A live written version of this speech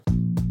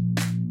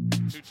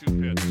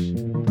2-2 pitch.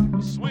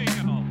 A swing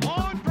and a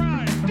long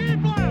drive.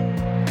 Deep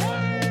left.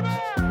 Way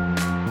back.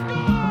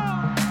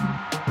 Gone!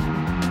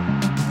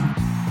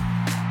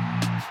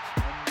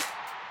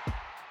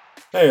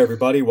 Hey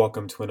everybody,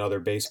 welcome to another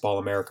Baseball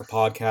America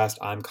podcast.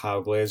 I'm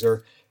Kyle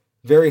Glazer.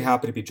 Very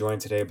happy to be joined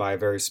today by a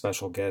very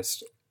special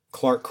guest,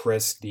 Clark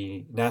Crist,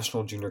 the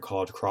National Junior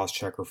College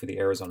Crosschecker for the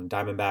Arizona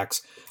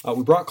Diamondbacks.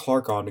 We brought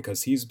Clark on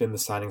because he's been the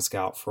signing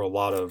scout for a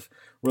lot of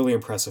really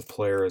impressive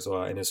players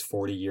in his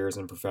 40 years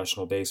in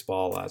professional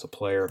baseball as a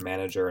player,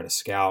 manager, and a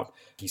scout.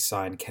 He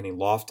signed Kenny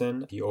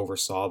Lofton. He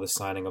oversaw the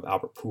signing of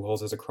Albert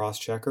Pujols as a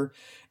crosschecker.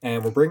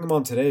 And we're bringing him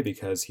on today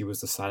because he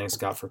was the signing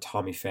scout for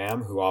Tommy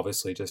Pham, who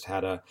obviously just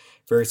had a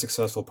very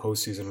successful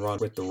postseason run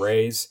with the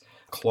Rays.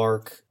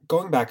 Clark,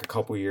 going back a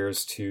couple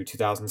years to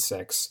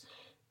 2006,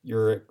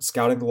 you're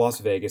scouting the Las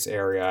Vegas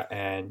area,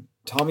 and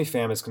Tommy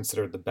Pham is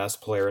considered the best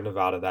player in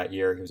Nevada that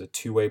year. He was a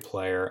two-way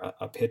player,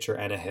 a pitcher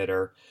and a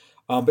hitter.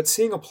 But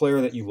seeing a player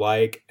that you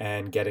like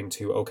and getting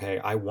to, okay,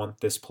 I want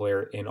this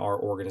player in our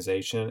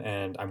organization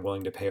and I'm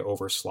willing to pay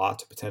over slot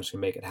to potentially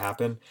make it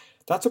happen,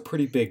 that's a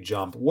pretty big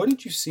jump. What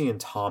did you see in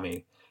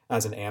Tommy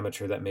as an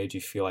amateur that made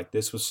you feel like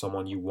this was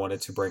someone you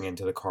wanted to bring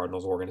into the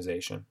Cardinals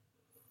organization?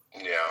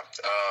 Yeah.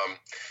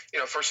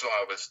 First of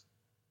all, I was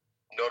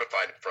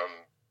notified from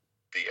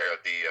the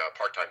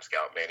part-time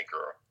scout, Manny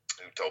Gura,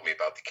 who told me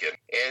about the kid.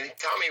 And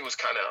Tommy was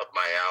kind of up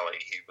my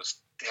alley. He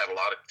had a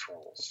lot of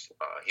tools.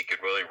 He could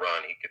really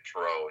run. He could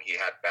throw. He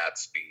had bat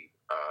speed.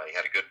 He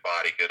had a good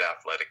body, good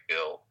athletic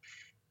build.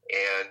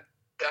 And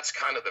that's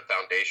kind of the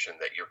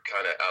foundation that you're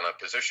kind of on a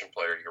position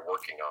player you're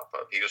working off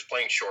of. He was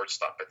playing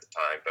shortstop at the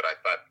time, but I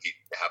thought he'd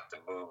have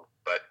to move.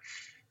 But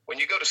when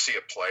you go to see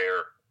a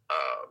player,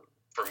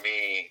 for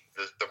me,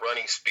 the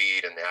running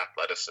speed and the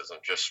athleticism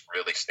just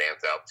really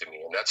stands out to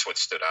me. And that's what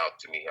stood out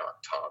to me on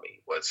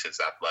Tommy was his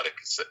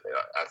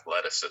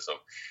athleticism.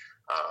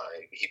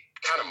 He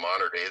kind of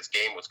monitored it. His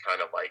game was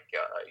kind of like,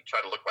 he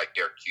tried to look like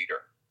Derek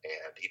Jeter,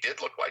 and he did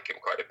look like him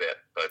quite a bit.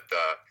 But,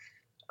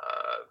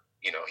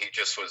 he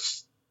just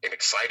was an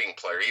exciting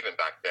player even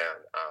back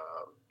then.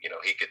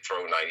 He could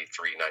throw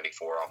 93,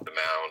 94 off the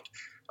mound,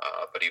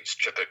 but he was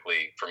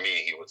typically, for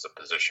me, he was a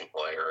position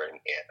player, and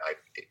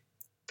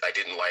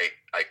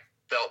I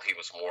felt he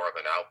was more of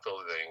an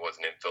outfielder than he was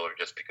an infielder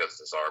just because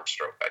of his arm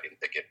stroke. I didn't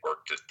think it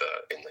worked in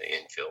the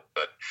infield,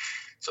 but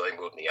so they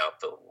moved in the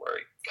outfield where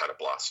he kind of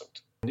blossomed.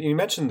 You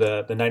mentioned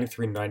the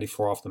 93 and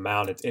 94 off the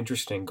mound. It's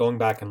interesting. Going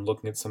back and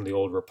looking at some of the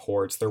old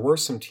reports, there were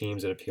some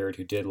teams that appeared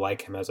who did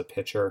like him as a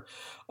pitcher.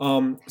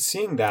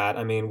 Seeing that,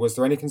 was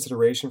there any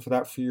consideration for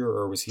that for you,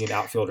 or was he an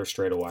outfielder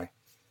straight away?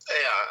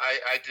 Yeah,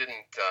 I didn't.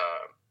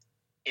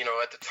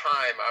 At the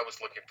time, I was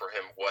looking for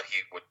him what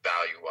he would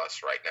value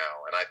us right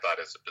now, and I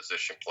thought as a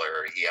position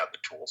player, he had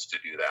the tools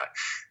to do that.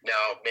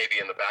 Now,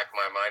 maybe in the back of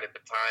my mind at the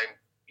time,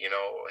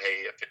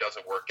 hey, if it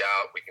doesn't work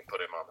out, we can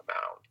put him on the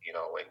mound,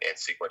 and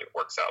see what it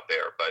works out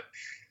there. But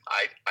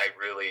I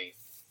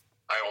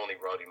only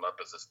wrote him up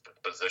as a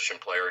position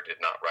player, did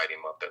not write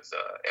him up as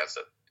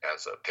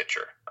a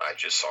pitcher. I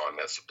just saw him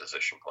as a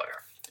position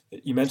player.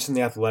 You mentioned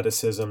the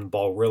athleticism,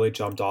 ball really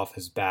jumped off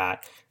his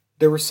bat.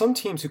 There were some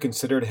teams who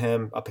considered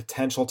him a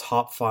potential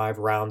top 5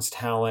 rounds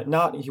talent.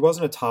 He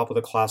wasn't a top of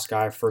the class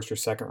guy first or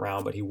second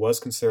round, but he was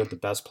considered the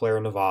best player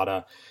in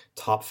Nevada,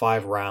 top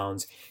 5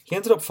 rounds. He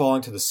ended up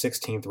falling to the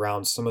 16th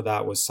round. Some of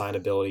that was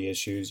signability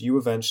issues. You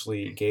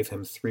eventually gave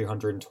him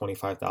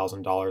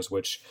 $325,000,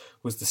 which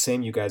was the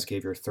same you guys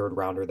gave your third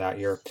rounder that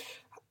year.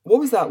 What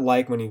was that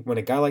like when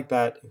a guy like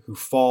that who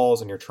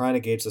falls and you're trying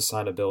to gauge the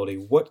signability,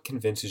 what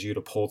convinces you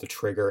to pull the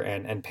trigger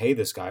and pay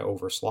this guy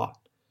over slot?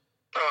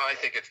 I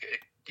think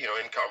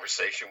in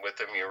conversation with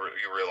him, you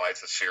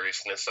realize the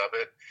seriousness of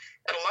it.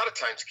 And a lot of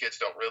times kids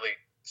don't really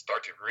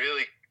start to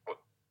really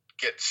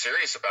get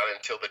serious about it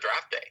until the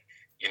draft day.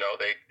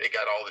 They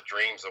got all the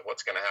dreams of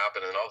what's going to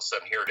happen, and all of a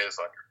sudden here it is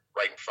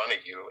right in front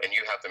of you, and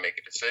you have to make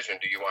a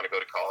decision. Do you want to go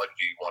to college?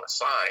 Do you want to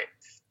sign?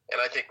 And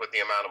I think with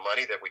the amount of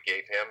money that we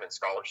gave him and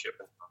scholarship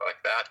and stuff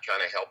like that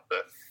kind of helped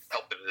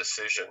the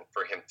decision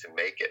for him to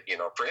make it.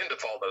 For him to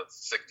fall to the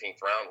 16th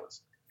round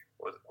was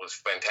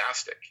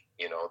fantastic,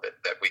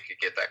 that we could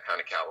get that kind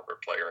of caliber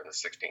player in the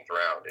 16th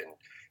round. And,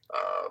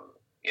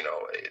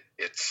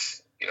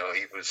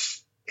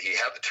 he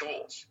had the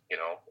tools,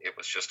 it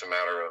was just a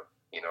matter of,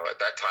 at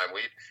that time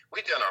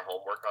we'd done our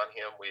homework on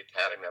him. We'd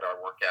had him at our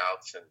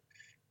workouts, and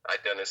I'd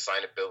done his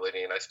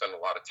signability, and I spent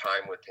a lot of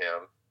time with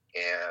him.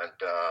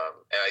 And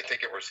I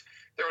think there was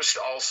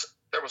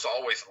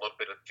always a little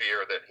bit of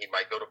fear that he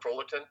might go to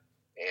Fullerton,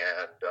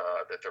 and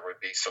that there would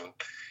be some,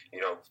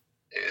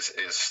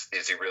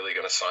 is he really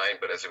going to sign?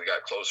 But as we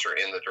got closer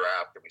in the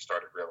draft, we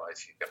started to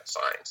realize he's going to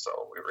sign.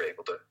 So we were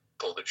able to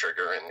pull the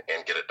trigger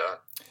and get it done.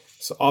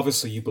 So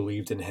obviously you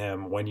believed in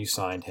him when you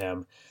signed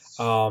him.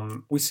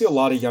 We see a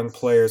lot of young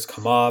players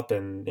come up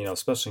and,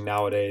 especially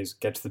nowadays,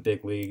 get to the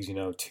big leagues,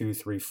 2,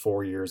 3,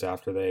 4 years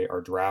after they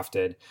are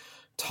drafted.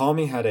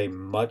 Tommy had a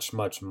much,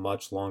 much,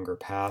 much longer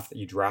path.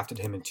 You drafted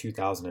him in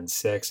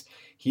 2006.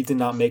 He did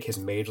not make his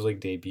major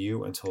league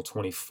debut until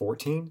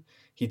 2014.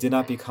 he did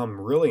not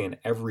become really an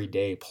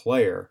everyday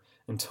player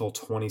until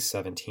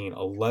 2017,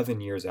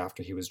 11 years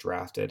after he was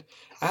drafted.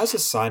 As a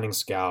signing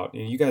scout,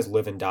 you guys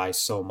live and die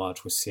so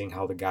much with seeing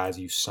how the guys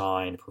you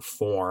signed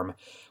perform.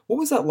 What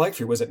was that like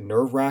for you? Was it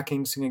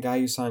nerve-wracking seeing a guy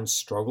you signed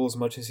struggle as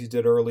much as he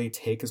did early,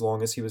 take as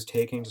long as he was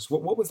taking? Just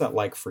what was that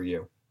like for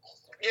you?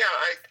 Yeah,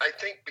 I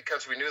think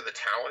because we knew the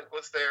talent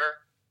was there,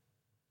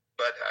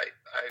 but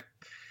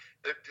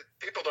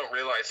people don't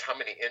realize how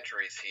many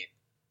injuries he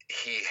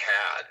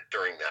had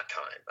during that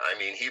time. I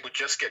mean, he would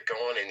just get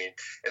going, and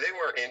they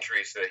weren't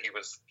injuries that he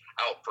was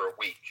out for a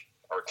week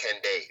or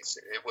 10 days.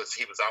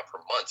 He was out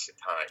for months at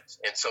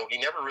times, and so he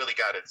never really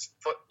got his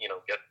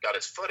got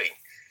his footing,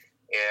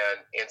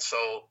 and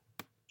so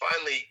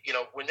finally,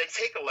 when they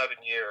take 11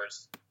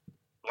 years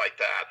like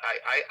that,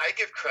 I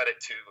give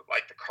credit to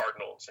like the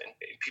Cardinals and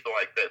people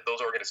like that, those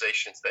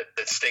organizations that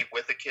stay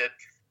with the kid,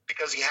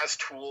 because he has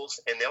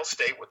tools and they'll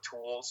stay with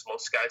tools.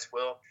 Most guys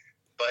will.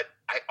 But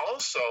I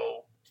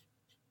also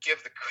give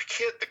the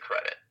kid the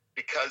credit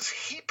because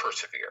he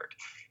persevered.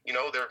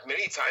 There were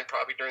many times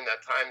probably during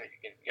that time that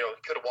he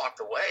could have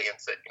walked away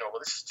and said, well,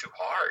 this is too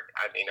hard.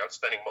 I mean, I'm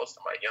spending most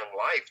of my young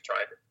life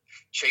trying to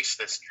chase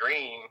this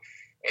dream,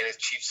 and it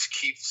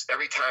keeps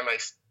every time I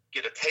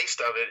get a taste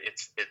of it,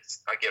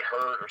 it's I get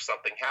hurt or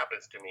something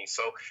happens to me.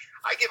 So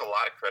I give a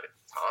lot of credit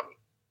to Tommy,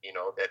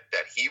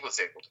 that he was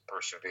able to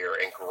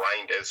persevere and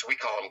grind, as we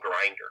call them,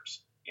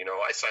 grinders.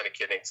 I signed a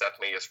kid named Seth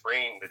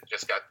Spring that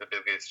just got the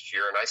biggest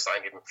year, and I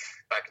signed him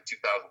back in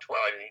 2012,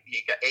 and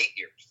he got 8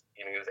 years.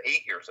 He was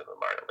 8 years in the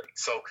minor league.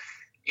 So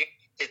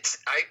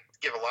I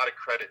give a lot of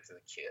credit to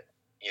the kid,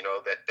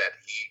 that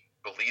he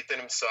believed in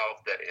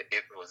himself, that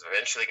it was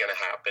eventually going to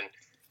happen,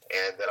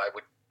 and that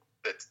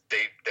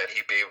that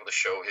he'd be able to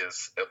show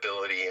his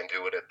ability and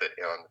do it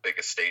on the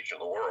biggest stage in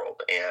the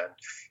world. And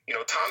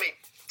Tommy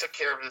took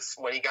care of this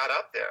when he got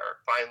up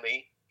there.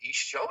 Finally, he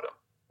showed him.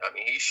 I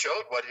mean, he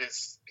showed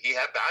he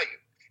had value.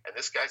 And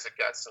this guy's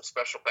got some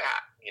special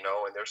bat, and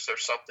there's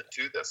something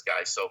to this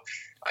guy. So,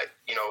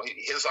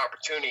 his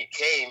opportunity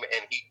came,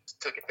 and he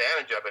took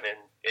advantage of it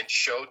and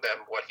showed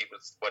them what he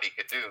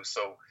could do.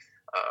 So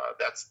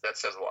that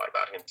says a lot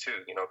about him too,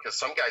 because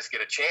some guys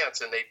get a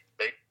chance and they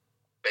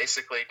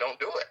basically don't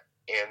do it,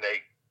 and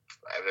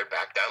they're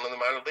back down in the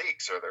minor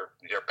leagues, or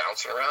they're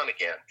bouncing around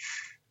again.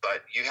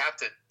 But you have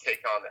to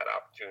take on that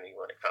opportunity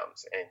when it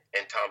comes,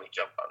 and Tommy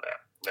jumped on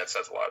that. And that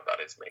says a lot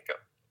about his makeup.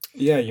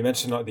 Yeah, you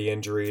mentioned the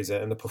injuries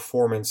and the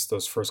performance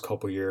those first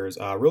couple years,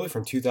 really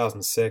from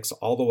 2006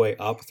 all the way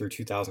up through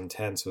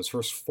 2010. So his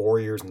first 4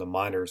 years in the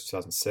minors,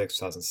 2006,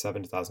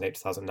 2007, 2008,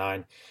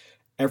 2009,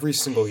 every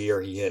single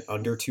year he hit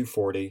under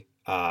 240.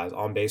 His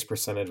on-base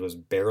percentage was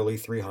barely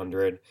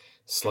 300.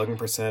 Slugging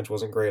percentage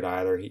wasn't great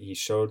either. He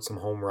showed some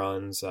home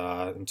runs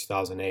in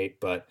 2008,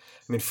 but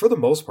I mean, for the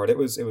most part, it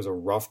was a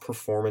rough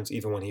performance.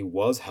 Even when he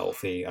was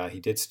healthy, he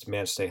did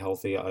manage to stay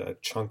healthy a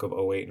chunk of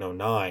 08 and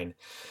 09.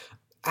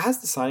 As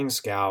the signing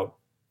scout,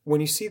 when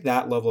you see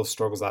that level of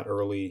struggles that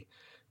early,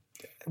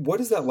 what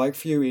is that like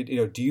for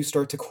you? Do you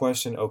start to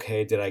question,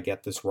 okay, did I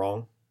get this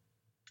wrong?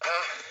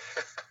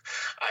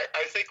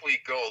 I think we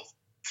go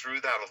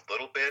through that a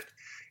little bit,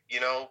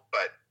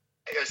 but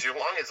as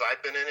long as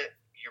I've been in it,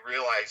 you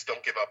realize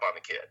don't give up on the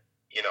kid.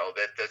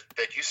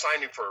 That you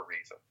signed him for a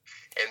reason,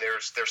 and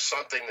there's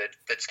something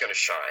that's going to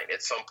shine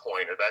at some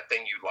point, or that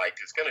thing you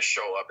liked is going to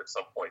show up at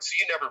some point. So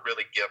you never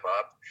really give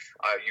up.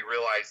 You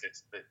realize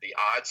the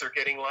odds are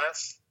getting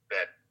less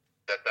that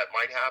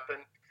might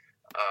happen,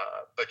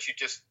 but you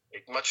just,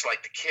 much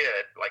like the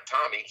kid, like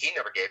Tommy, he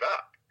never gave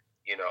up.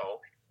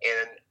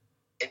 And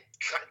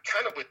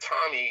kind of with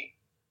Tommy,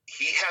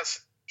 he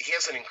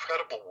has an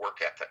incredible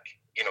work ethic.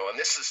 And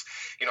this is,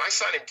 I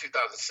signed him in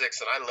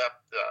 2006, and I left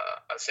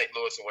St.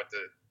 Louis and went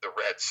to the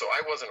Reds. So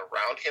I wasn't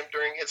around him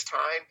during his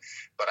time,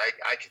 but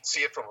I could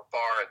see it from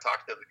afar and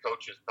talk to the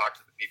coaches, talk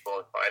to the people,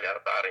 and find out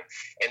about him.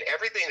 And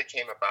everything that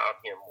came back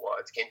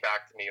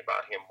to me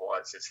about him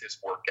is his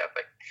work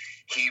ethic.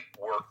 He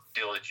worked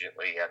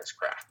diligently at his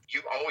craft.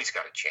 You always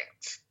got a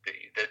chance.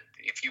 That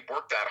if you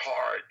work that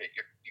hard, that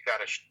you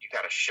got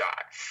a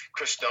shot.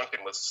 Chris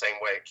Duncan was the same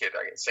way. A kid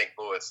in St.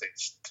 Louis,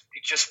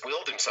 he just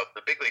willed himself to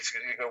the big leagues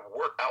because he's going to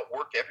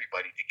outwork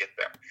everybody to get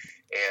there.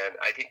 And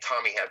I think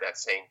Tommy had that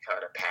same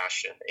kind of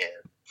passion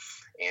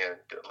and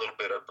a little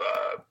bit of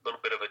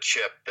a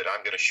chip that I'm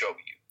going to show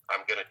you.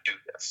 I'm going to do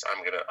this.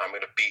 I'm going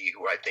to be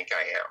who I think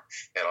I am,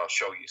 and I'll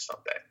show you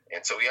someday.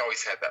 And so he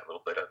always had that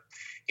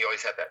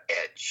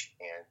edge,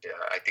 and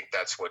I think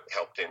that's what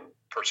helped him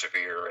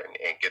persevere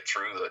and get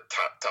through the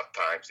tough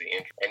times, the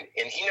injury.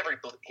 And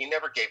he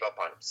never gave up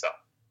on himself.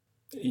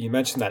 You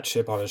mentioned that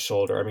chip on his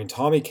shoulder. I mean,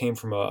 Tommy came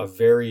from a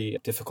very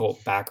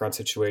difficult background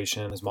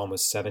situation. His mom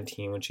was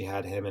 17 when she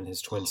had him and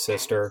his twin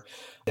sister.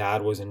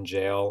 Dad was in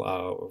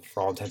jail,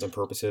 for all intents and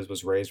purposes,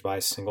 was raised by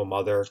a single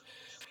mother.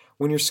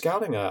 When you're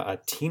scouting a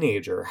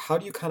teenager, how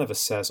do you kind of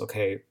assess,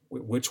 okay,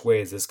 which way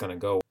is this going to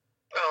go?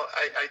 Well,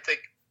 I think,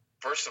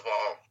 first of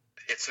all,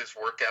 it's his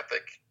work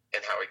ethic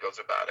and how he goes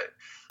about it.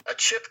 A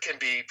chip can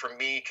be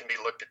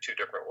looked at two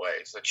different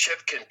ways. A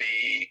chip can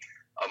be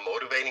a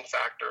motivating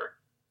factor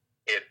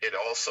it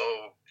also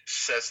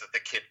says that the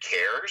kid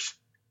cares,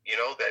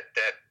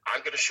 that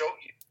I'm going to show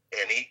you.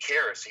 And he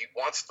cares. He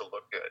wants to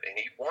look good, and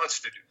he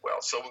wants to do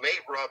well. So it may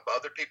rub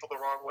other people the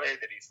wrong way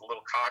that he's a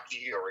little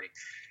cocky, or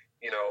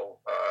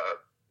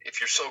if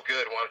you're so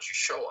good, why don't you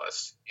show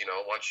us? Why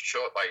don't you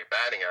show it by your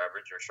batting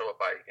average, or show it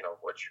by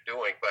what you're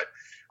doing? But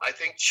I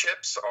think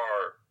chips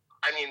are.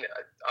 I mean,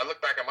 I look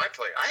back at my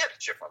play. I had a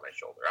chip on my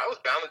shoulder. I was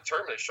bound and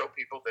determined to show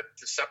people that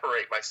to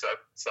separate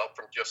myself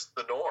from just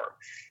the norm,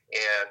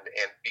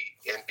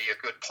 and be a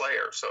good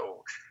player.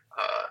 So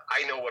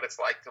I know what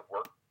it's like to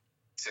work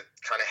to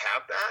kind of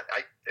have that.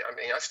 I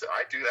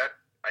do that.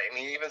 I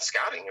mean, even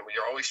scouting, and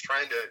you're always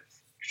trying to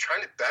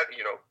bet,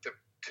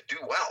 to do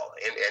well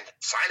and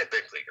sign a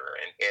big leaguer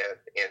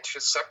and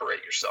just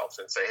separate yourself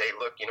and say, hey,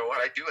 look, you know what?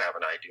 I do have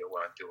an idea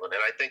what I'm doing.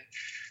 And I think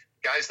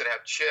guys that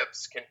have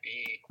chips can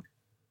be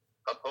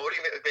a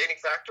motivating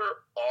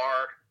factor, or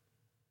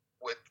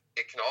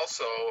it can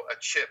also, a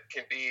chip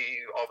can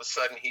be all of a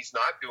sudden he's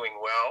not doing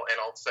well, and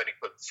all of a sudden he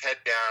puts his head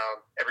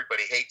down.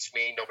 Everybody hates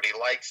me. Nobody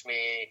likes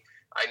me.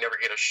 I never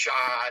get a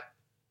shot.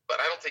 But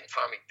I don't think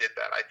Tommy did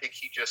that. I think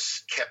he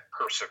just kept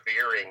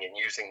persevering and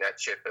using that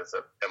chip as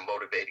a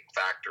motivating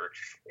factor.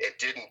 It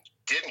didn't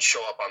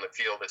show up on the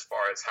field as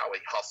far as how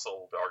he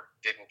hustled, or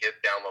didn't get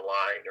down the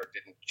line, or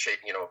didn't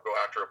go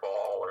after a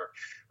ball, or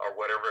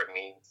whatever it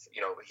means.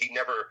 He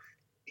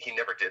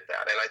never did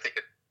that. And I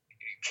think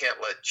you can't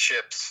let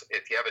chips,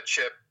 if you have a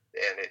chip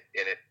and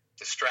it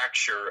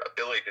distracts your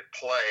ability to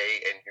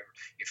play, and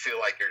you feel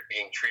like you're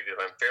being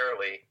treated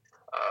unfairly,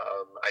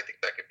 I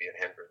think that could be a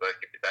hindrance.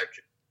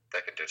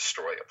 That could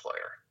destroy a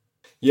player.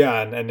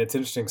 Yeah, and it's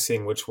interesting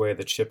seeing which way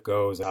the chip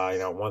goes.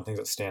 One thing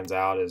that stands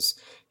out is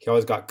he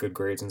always got good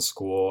grades in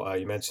school.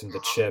 You mentioned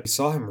the chip. You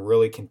saw him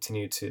really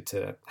continue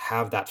to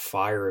have that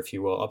fire, if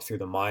you will, up through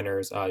the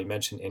minors. You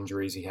mentioned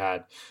injuries. He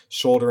had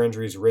shoulder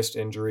injuries, wrist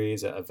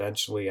injuries.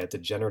 Eventually, a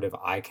degenerative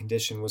eye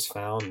condition was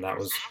found, and that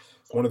was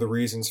one of the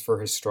reasons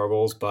for his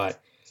struggles.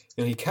 But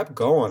he kept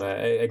going.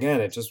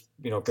 Again, it just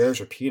bears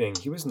repeating.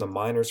 He was in the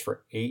minors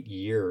for 8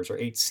 years, or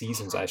 8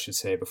 seasons, I should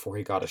say, before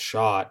he got a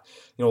shot.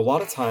 A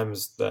lot of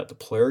times the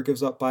player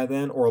gives up by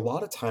then, or a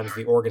lot of times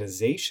the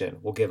organization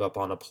will give up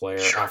on a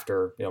player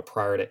after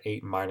prior to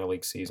 8 minor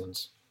league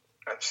seasons.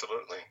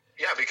 Absolutely,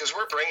 yeah, because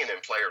we're bringing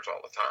in players all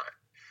the time,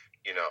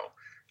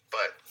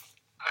 But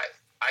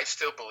I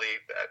still believe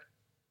that.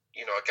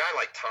 A guy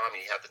like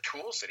Tommy had the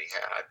tools that he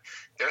had.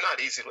 They're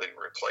not easily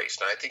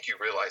replaced. And I think you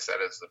realize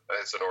that as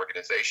an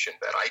organization,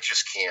 that I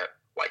just can't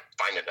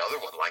find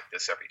another one like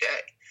this every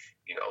day.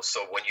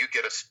 So when we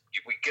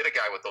get a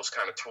guy with those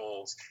kind of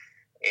tools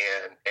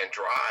and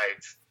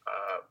drive,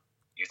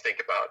 you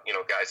think about,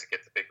 guys that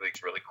get the big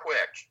leagues really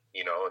quick,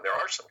 and there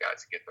are some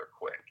guys that get there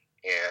quick.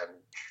 And,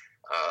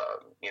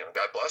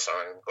 God bless them.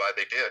 I'm glad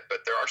they did.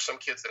 But there are some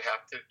kids that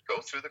have to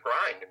go through the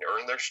grind and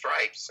earn their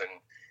stripes and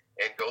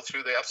go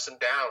through the ups and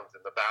downs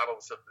and the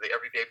battles of the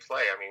everyday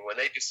play. I mean, when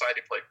they decide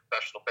to play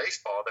professional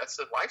baseball, that's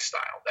a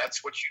lifestyle.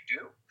 That's what you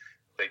do.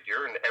 That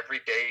you're an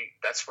everyday.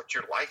 That's what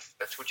your life.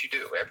 That's what you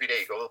do every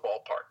day. You go to the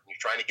ballpark and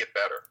you're trying to get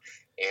better,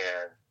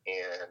 and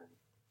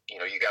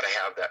you got to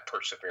have that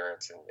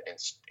perseverance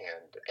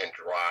and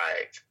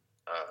drive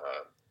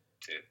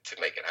to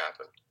make it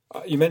happen.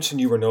 You mentioned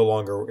you were no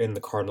longer in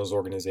the Cardinals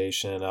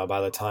organization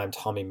by the time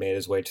Tommy made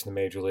his way to the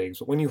major leagues.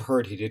 But when you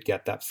heard he did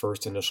get that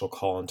first initial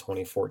call in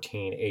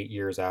 2014, 8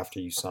 years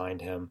after you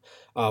signed him,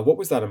 what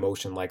was that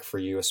emotion like for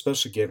you,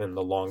 especially given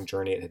the long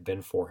journey it had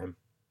been for him?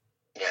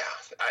 Yeah,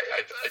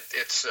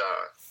 it's.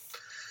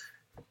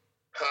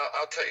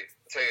 I'll tell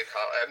you,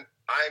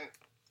 Kyle.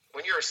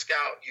 When you're a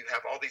scout, you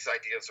have all these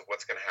ideas of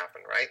what's going to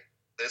happen, right?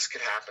 This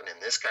could happen,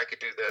 and this guy could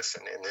do this,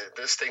 and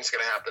this thing's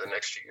going to happen the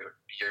next few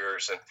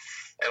years, and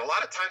a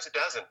lot of times it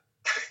doesn't,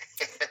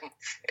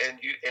 and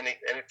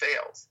it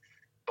fails.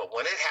 But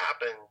when it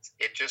happens,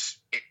 it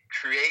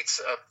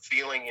creates a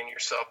feeling in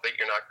yourself that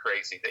you're not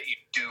crazy, that you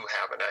do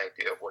have an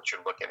idea of what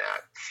you're looking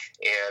at,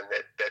 and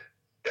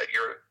that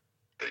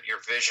your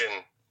vision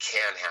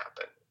can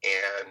happen,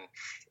 and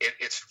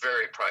it's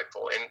very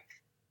prideful. And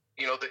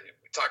we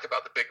talk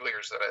about the big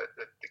leaguers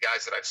the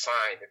guys that I've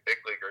signed, the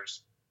big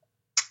leaguers.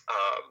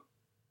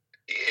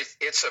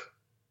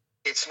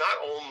 It's not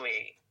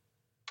only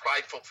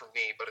prideful for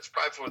me, but it's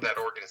prideful for that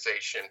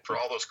organization, for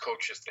all those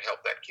coaches that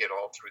helped that kid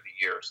all through the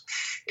years.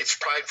 It's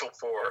prideful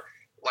for,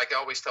 like I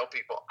always tell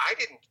people, I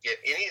didn't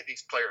get any of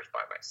these players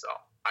by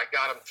myself. I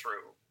got them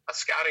through a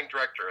scouting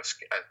director,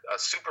 a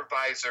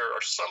supervisor,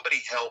 or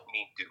somebody helped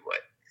me do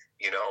it.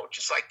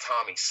 Just like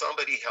Tommy,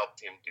 somebody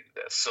helped him do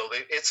this. So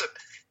it's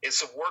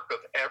a work of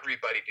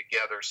everybody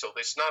together. So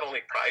it's not only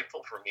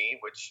prideful for me,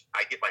 which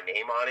I get my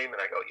name on him and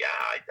I go, yeah,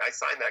 I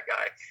signed that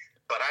guy.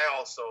 But I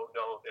also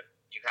know that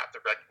you have to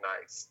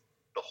recognize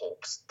the whole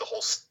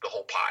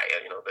pie.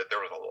 That there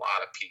was a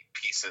lot of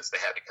pieces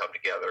that had to come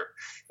together.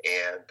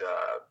 And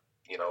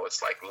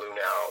it's like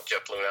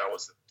Jeff Lunau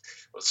was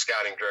the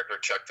scouting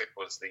director. Chuck Vick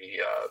was the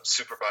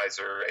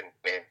supervisor, and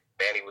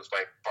Manny was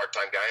my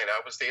part-time guy, and I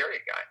was the area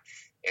guy.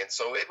 And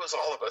so it was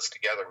all of us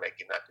together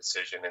making that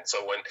decision. And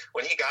so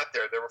when he got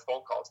there were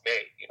phone calls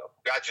made,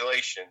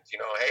 congratulations,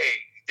 hey,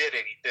 he did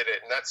it.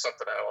 And that's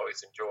something I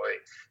always enjoy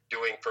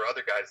doing for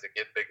other guys that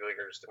get big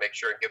leaguers, to make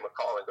sure and give them a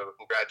call and go,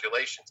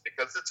 congratulations,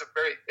 because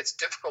it's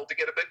difficult to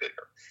get a big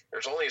leaguer.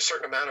 There's only a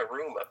certain amount of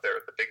room up there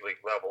at the big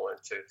league level.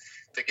 And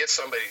to get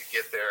somebody to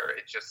get there,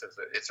 it just is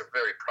it's a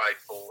very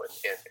prideful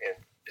and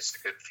just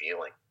a good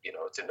feeling,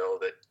 to know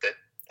that,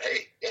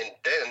 hey, and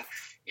then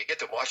you get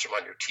to watch him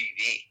on your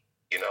TV.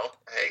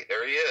 Hey,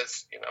 there he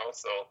is.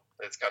 So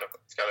it's kind of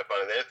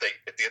fun. And then if they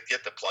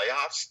get the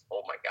playoffs,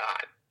 oh my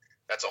God,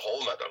 that's a whole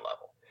nother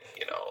level,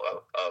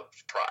 of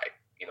pride.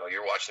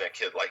 You're watching that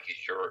kid like he's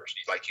yours,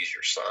 like he's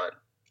your son.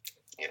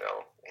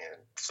 And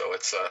so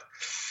it's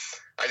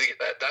I think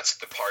that's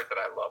the part that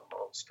I love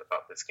most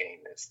about this game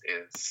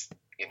is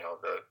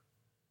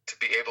to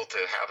be able to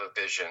have a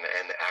vision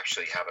and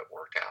actually have it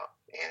work out.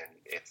 And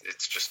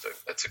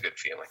it's a good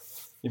feeling.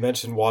 You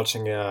mentioned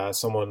watching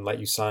someone that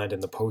you signed in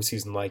the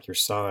postseason like your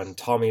son.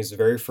 Tommy's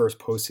very first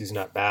postseason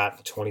at bat,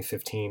 the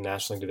 2015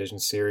 National League Division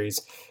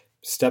Series,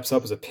 steps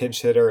up as a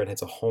pinch hitter and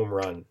hits a home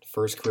run,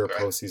 first career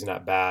postseason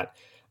at bat.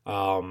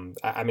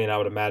 I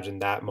would imagine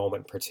that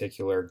moment in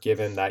particular,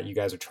 given that you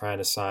guys are trying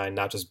to sign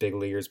not just big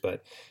leaguers,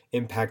 but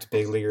impact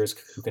big leaguers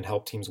who can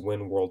help teams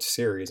win World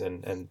Series.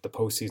 And the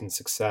postseason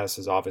success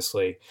is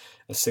obviously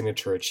a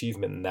signature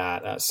achievement in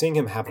that. Seeing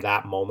him have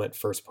that moment,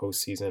 first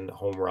postseason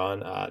home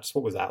run, just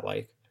what was that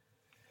like?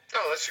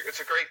 Oh, it's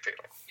a great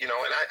feeling, and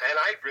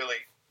I really,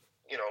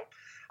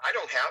 I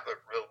don't have a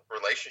real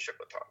relationship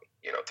with Tommy.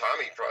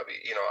 Tommy probably,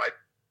 I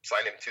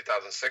signed him in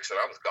 2006 and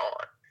I was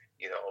gone,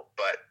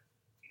 but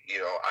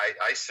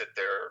I sit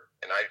there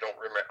and I don't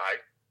remember.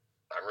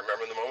 I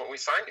remember the moment we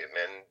signed him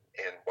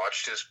and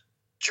watched his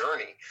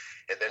journey,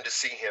 and then to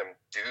see him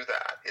do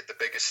that at the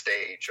biggest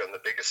stage, on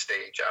the biggest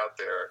stage out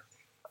there,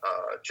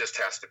 just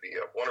has to be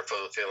a wonderful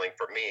feeling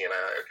for me. And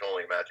I can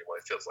only imagine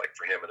what it feels like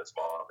for him and his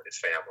mom and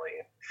his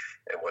family,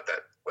 and what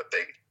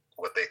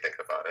they think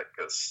about it.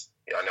 Because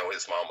I know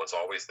his mom was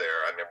always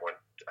there. I remember when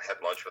I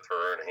had lunch with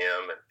her and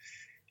him,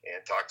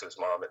 and talked to his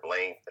mom at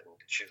length, and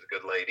she was a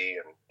good lady,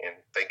 and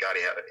thank God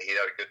he had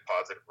a good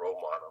positive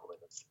role model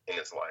in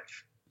his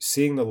life.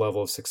 Seeing the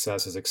level of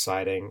success is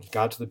exciting. He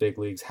got to the big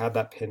leagues, had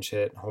that pinch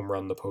hit, home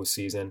run in the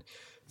postseason,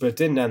 but it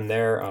didn't end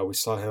there. We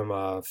saw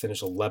him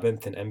finish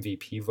 11th in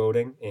MVP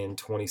voting in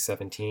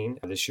 2017.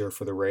 This year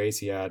for the Rays,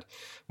 he had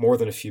more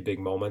than a few big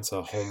moments,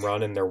 a home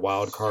run in their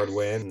wild card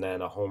win, and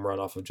then a home run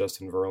off of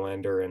Justin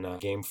Verlander in a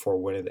Game 4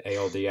 win of the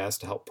ALDS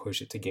to help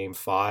push it to Game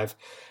 5.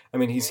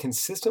 He's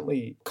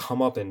consistently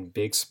come up in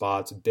big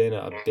spots, been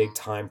a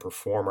big-time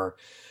performer.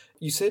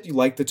 You said you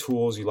like the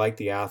tools, you like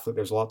the athlete,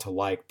 there's a lot to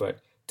like, but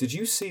did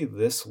you see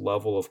this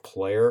level of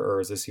player,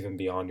 or is this even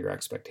beyond your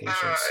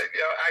expectations?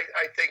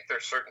 I think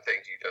there's certain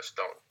things you just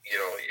don't, you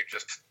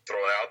just throw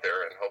it out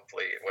there, and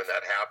hopefully when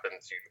that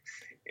happens,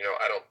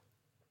 I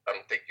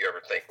don't think you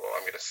ever think, well,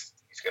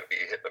 he's going to be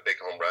hitting a big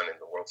home run in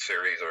the World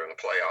Series or in the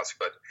playoffs,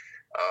 but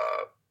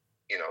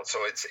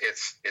so it's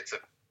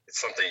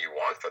something you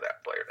want for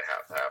that player to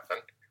have happen.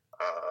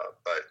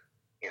 But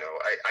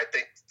I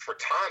think for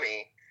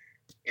Tommy,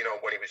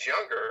 when he was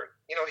younger,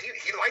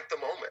 he liked the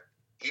moment.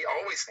 He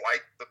always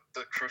liked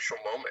the crucial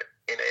moment,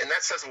 and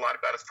that says a lot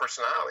about his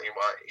personality and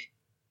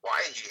why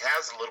he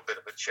has a little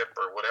bit of a chip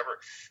or whatever.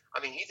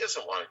 He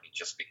doesn't want to be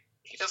just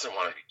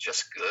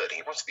good.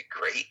 He wants to be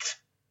great.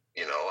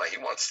 He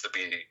wants to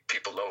be,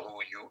 people know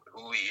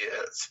who he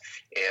is,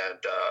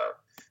 and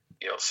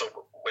so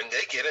when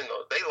they get in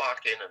those, they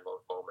lock in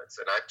those moments.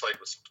 And I played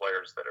with some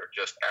players that are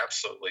just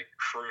absolutely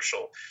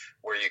crucial,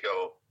 where you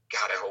go,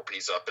 God, I hope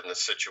he's up in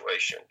this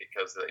situation,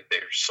 because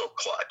they're so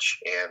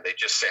clutch, and they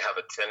just have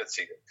a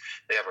tendency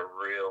they have a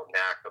real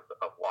knack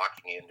of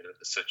walking into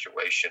the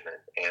situation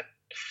and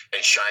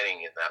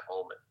shining in that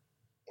moment.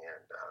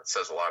 And it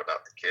says a lot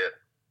about the kid.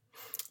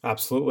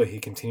 Absolutely. He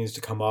continues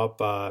to come up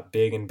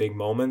big in big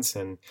moments.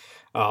 And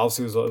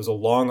obviously it was a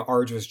long,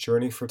 arduous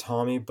journey for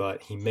Tommy,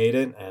 but he made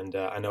it. And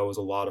I know it was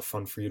a lot of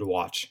fun for you to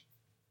watch.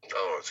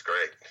 Oh, it's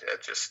great.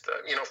 It just,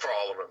 for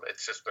all of them,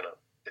 it's been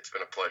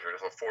a pleasure.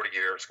 For 40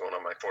 years, going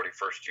on my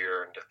 41st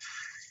year, and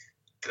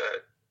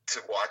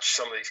to watch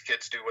some of these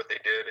kids do what they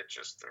did, it's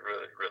just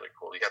really, really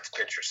cool. You got to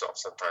pinch yourself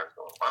sometimes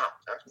going, wow,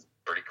 that's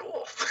pretty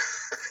cool.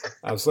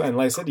 Absolutely. And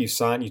like I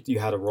said, you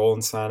had a role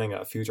in signing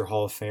a future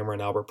Hall of Famer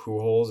in Albert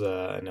Pujols,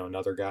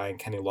 another guy in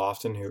Kenny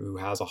Lofton who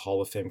has a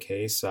Hall of Fame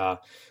case.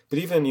 But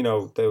even,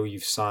 though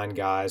you've signed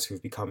guys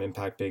who've become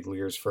impact big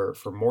leaguers for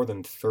more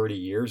than 30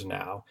 years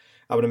now,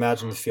 I would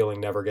imagine the feeling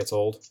never gets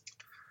old.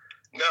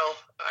 No,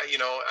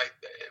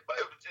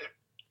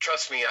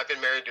 trust me, I've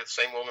been married to the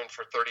same woman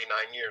for 39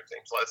 years,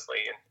 named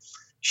Leslie, and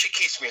she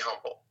keeps me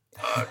humble.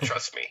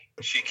 Trust me,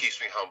 she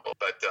keeps me humble.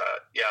 But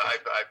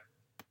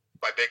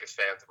my biggest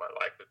fans in my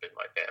life have been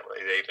my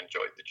family. They've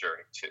enjoyed the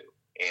journey too,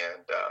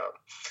 and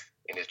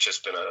it's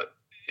just been I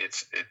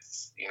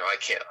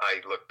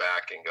look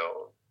back and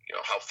go,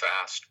 how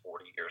fast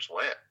 40 years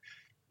went.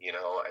 Here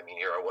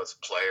I was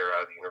a player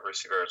out of the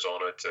University of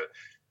Arizona to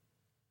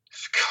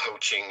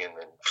coaching and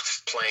then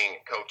playing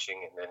and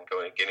coaching and then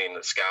getting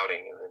into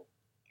scouting, and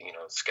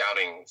then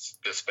scouting's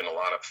just been a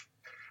lot of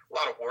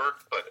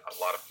work, but a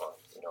lot of fun.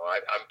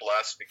 I'm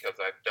blessed because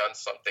I've done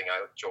something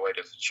I enjoyed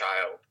as a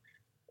child,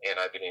 and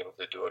I've been able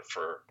to do it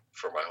for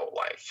my whole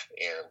life.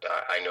 And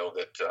I know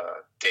that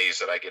days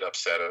that I get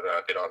upset or that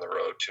I've been on the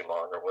road too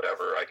long or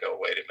whatever, I go,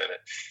 wait a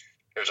minute,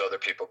 there's other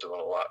people doing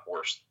a lot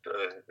worse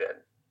than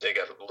they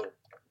got a little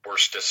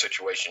worse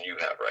situation you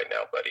have right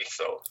now, buddy.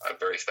 So I'm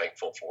very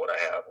thankful for what I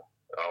have.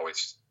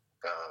 Always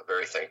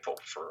very thankful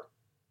for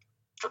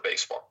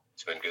baseball.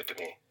 It's been good to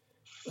me.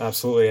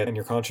 Absolutely, and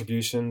your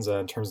contributions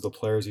in terms of the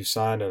players you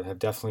signed have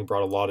definitely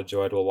brought a lot of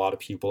joy to a lot of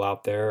people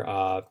out there.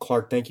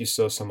 Clark, thank you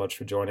so much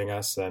for joining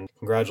us, and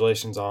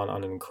congratulations on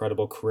an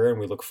incredible career, and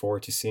we look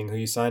forward to seeing who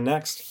you sign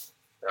next.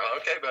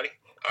 Okay, buddy.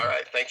 All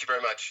right, thank you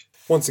very much.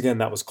 Once again,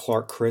 that was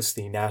Crist,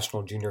 the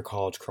National Junior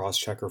College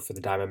Crosschecker for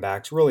the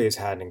Diamondbacks. Really has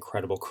had an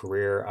incredible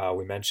career.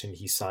 We mentioned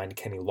he signed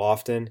Kenny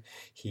Lofton.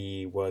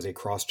 He was a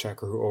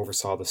crosschecker who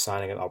oversaw the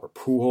signing of Albert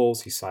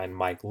Pujols. He signed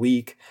Mike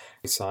Leake.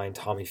 He signed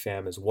Tommy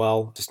Pham as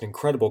well. Just an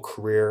incredible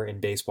career in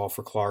baseball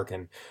for Clark,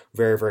 and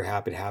very, very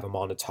happy to have him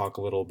on to talk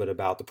a little bit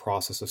about the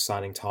process of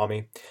signing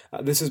Tommy.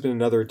 This has been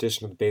another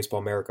edition of the Baseball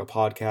America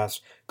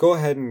podcast. Go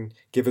ahead and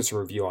give us a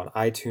review on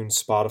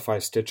iTunes,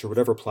 Spotify, Stitcher,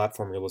 whatever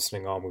platform you're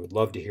listening on. We would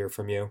love to hear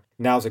from you.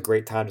 Now's a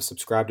great time to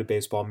subscribe to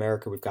Baseball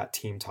America. We've got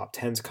team top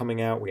 10s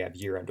coming out. We have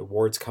year-end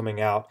awards coming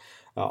out.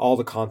 All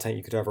the content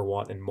you could ever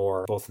want and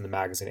more, both in the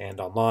magazine and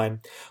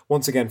online.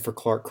 Once again, for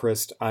Clark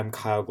Crist, I'm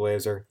Kyle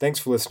Glazer. Thanks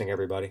for listening,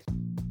 everybody.